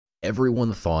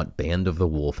Everyone thought Band of the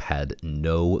Wolf had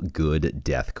no good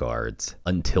death cards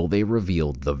until they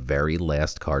revealed the very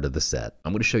last card of the set.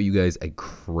 I'm going to show you guys a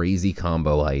crazy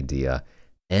combo idea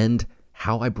and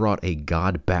how I brought a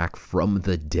god back from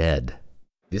the dead.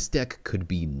 This deck could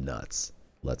be nuts.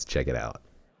 Let's check it out.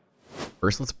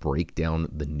 First, let's break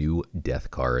down the new death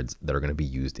cards that are going to be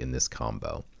used in this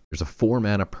combo. There's a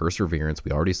 4-mana Perseverance.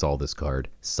 We already saw this card.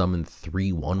 Summon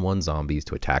 3 1/1 zombies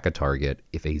to attack a target.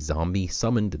 If a zombie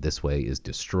summoned this way is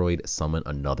destroyed, summon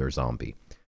another zombie.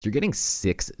 So you're getting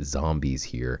 6 zombies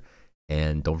here.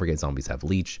 And don't forget, zombies have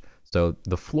leech. So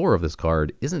the floor of this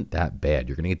card isn't that bad.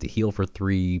 You're going to get to heal for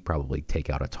 3, probably take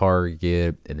out a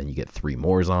target, and then you get 3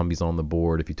 more zombies on the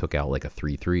board if you took out like a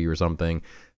 3/3 or something.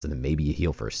 So then maybe you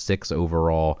heal for 6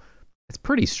 overall. It's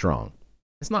pretty strong.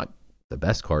 It's not the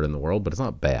best card in the world, but it's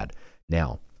not bad.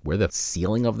 Now, where the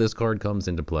ceiling of this card comes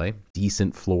into play,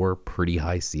 decent floor, pretty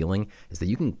high ceiling, is that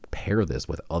you can pair this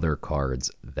with other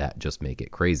cards that just make it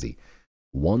crazy.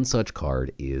 One such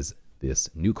card is this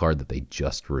new card that they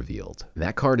just revealed.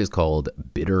 That card is called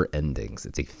Bitter Endings.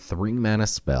 It's a 3-mana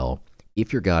spell.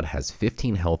 If your god has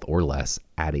 15 health or less,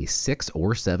 add a 6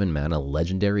 or 7 mana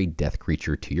legendary death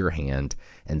creature to your hand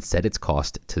and set its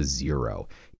cost to 0.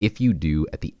 If you do,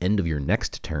 at the end of your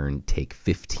next turn, take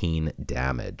 15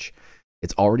 damage.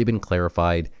 It's already been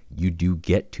clarified. You do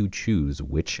get to choose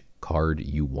which card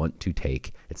you want to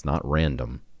take. It's not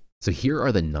random. So here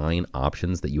are the 9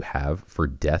 options that you have for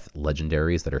death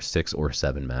legendaries that are 6 or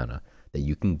 7 mana that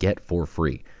you can get for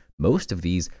free. Most of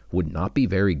these would not be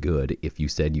very good if you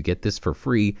said you get this for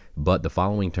free, but the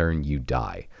following turn you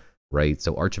die, right?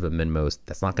 So Arch of Amenmos,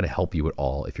 that's not going to help you at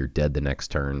all if you're dead the next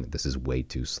turn. This is way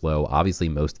too slow. Obviously,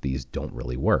 most of these don't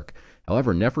really work.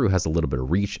 However, Neferu has a little bit of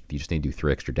reach. If you just need to do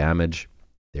 3 extra damage,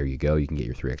 there you go. You can get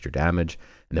your 3 extra damage.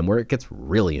 And then where it gets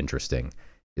really interesting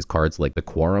is cards like the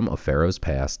Quorum of Pharaoh's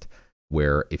Past,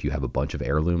 where if you have a bunch of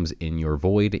heirlooms in your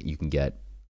void, you can get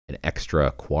an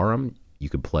extra Quorum. You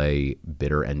could play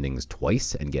Bitter Endings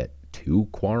twice and get 2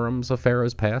 Quorums of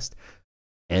Pharaoh's Past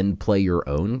and play your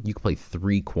own. You could play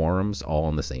 3 Quorums all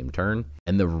on the same turn.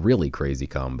 And the really crazy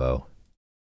combo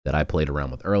that I played around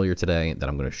with earlier today that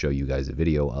I'm going to show you guys a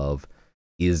video of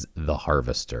is the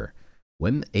Harvester.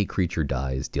 When a creature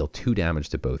dies, deal 2 damage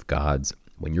to both gods.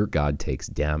 When your god takes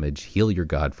damage, heal your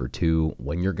god for 2.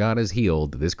 When your god is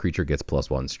healed, this creature gets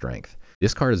 +1 strength.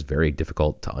 This card is very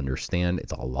difficult to understand.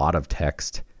 It's a lot of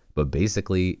text. But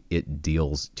basically, it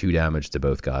deals 2 damage to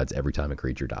both gods every time a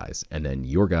creature dies. And then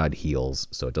your god heals,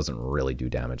 so it doesn't really do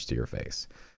damage to your face.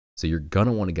 So you're going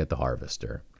to want to get the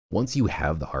Harvester. Once you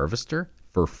have the Harvester,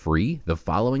 for free, the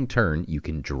following turn, you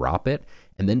can drop it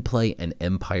and then play an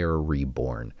Empire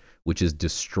Reborn, which is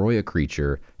destroy a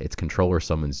creature. Its controller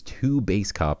summons 2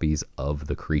 base copies of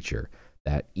the creature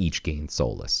that each gain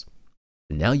Soulless.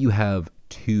 Now you have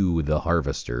 2 the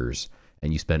Harvesters,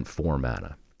 and you spent 4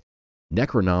 mana.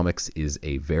 Necronomics is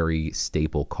a very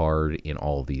staple card in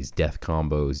all of these death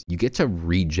combos. You get to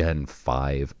regen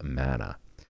 5 mana.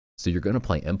 So you're going to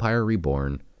play Empire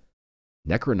Reborn,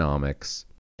 Necronomics,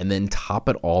 and then top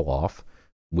it all off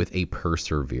with a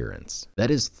Perseverance.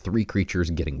 That is 3 creatures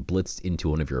getting blitzed into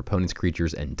one of your opponent's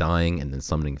creatures and dying, and then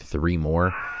summoning 3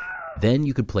 more. Then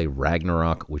you could play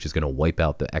Ragnarok, which is going to wipe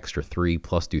out the extra 3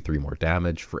 plus do 3 more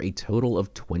damage for a total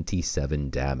of 27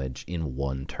 damage in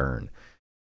 1 turn.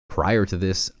 Prior to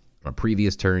this, on a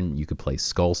previous turn, you could play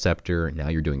Skull Scepter. Now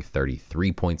you're doing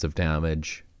 33 points of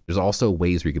damage. There's also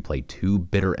ways where you could play 2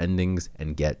 Bitter Endings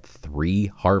and get 3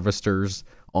 Harvesters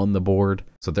on the board.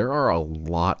 So there are a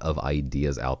lot of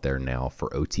ideas out there now for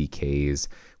OTKs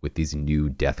with these new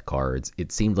death cards.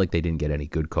 It seemed like they didn't get any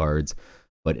good cards,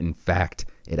 but in fact,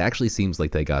 it actually seems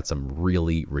like they got some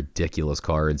really ridiculous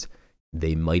cards.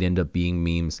 They might end up being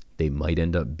memes. They might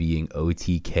end up being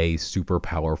OTK, super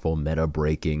powerful,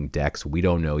 meta-breaking decks. We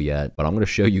don't know yet, but I'm going to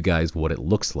show you guys what it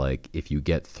looks like if you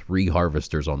get 3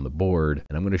 Harvesters on the board,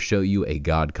 and I'm going to show you a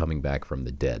god coming back from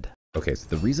the dead. Okay, so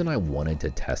the reason I wanted to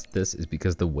test this is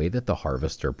because the way that the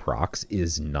Harvester procs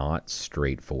is not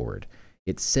straightforward.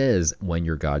 It says when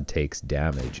your god takes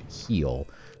damage, heal,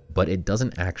 but it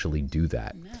doesn't actually do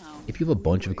that. If you have a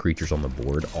bunch of creatures on the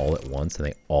board all at once and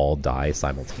they all die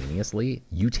simultaneously,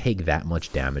 you take that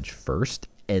much damage first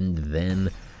and then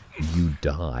you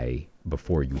die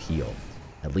before you heal.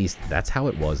 At least that's how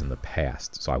it was in the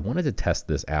past. So I wanted to test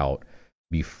this out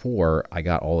before I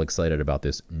got all excited about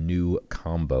this new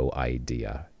combo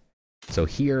idea. So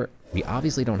here, we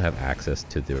obviously don't have access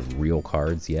to the real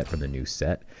cards yet from the new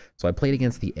set. So I played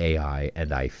against the AI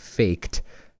and I faked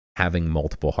having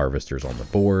multiple Harvesters on the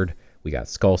board. We got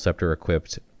Skull Scepter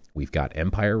equipped, we've got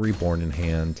Empire Reborn in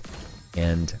hand,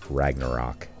 and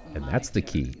Ragnarok. And that's the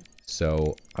key.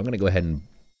 So I'm going to go ahead and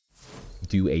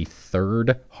do a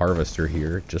third harvester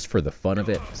here just for the fun of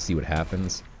it, see what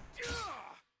happens.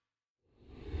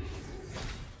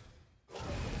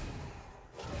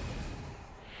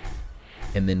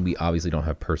 And then we obviously don't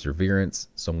have perseverance,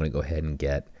 so I'm going to go ahead and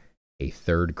get a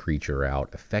third creature out.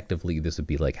 Effectively, this would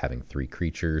be like having 3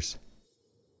 creatures.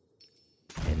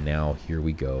 And now here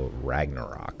we go,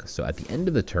 Ragnarok. So at the end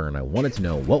of the turn, I wanted to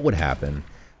know what would happen.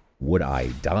 Would I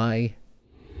die?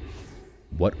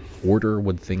 What order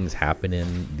would things happen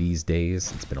in these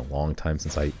days? It's been a long time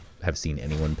since I have seen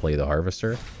anyone play the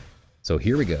Harvester. So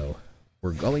here we go.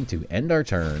 We're going to end our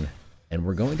turn, and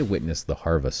we're going to witness the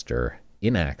Harvester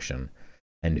in action.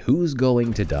 And who's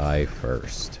going to die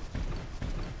first?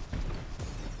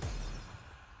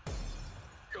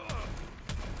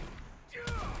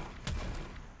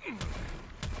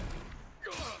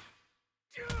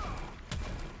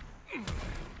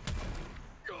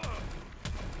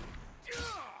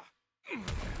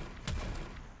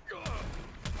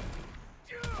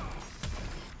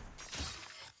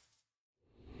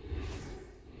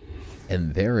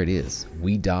 And there it is.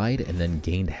 We died and then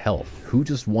gained health. Who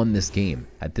just won this game?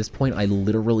 At this point, I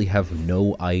literally have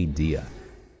no idea.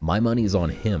 My money's on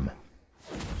him.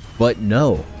 But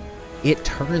no, it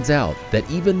turns out that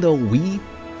even though we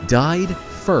died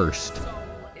first,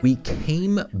 we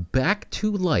came back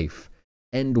to life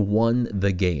and won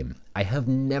the game. I have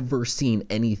never seen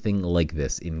anything like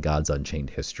this in God's Unchained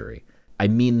history. I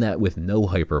mean that with no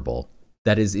hyperbole.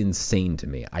 That is insane to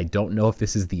me. I don't know if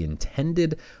this is the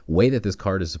intended way that this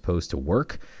card is supposed to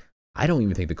work. I don't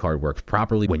even think the card works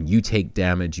properly. When you take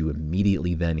damage, you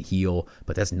immediately then heal,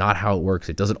 but that's not how it works.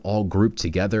 It doesn't all group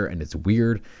together, and it's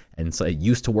weird. And so it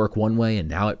used to work one way, and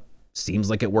now it seems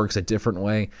like it works a different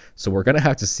way. So we're going to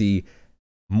have to see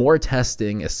more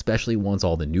testing, especially once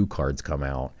all the new cards come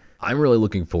out. I'm really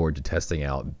looking forward to testing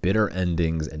out Bitter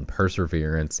Endings and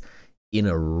Perseverance in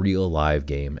a real live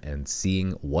game and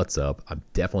seeing what's up. I'm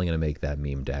definitely going to make that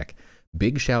meme deck.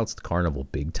 Big shouts to Carnival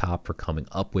Big Top for coming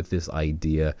up with this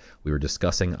idea. We were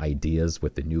discussing ideas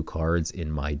with the new cards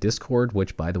in my Discord,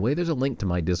 which, by the way, there's a link to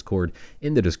my Discord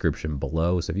in the description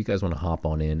below. So if you guys want to hop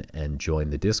on in and join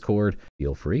the Discord,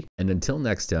 feel free. And until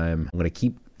next time, I'm going to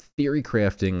keep theory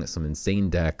crafting some insane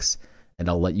decks, and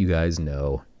I'll let you guys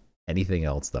know anything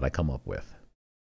else that I come up with.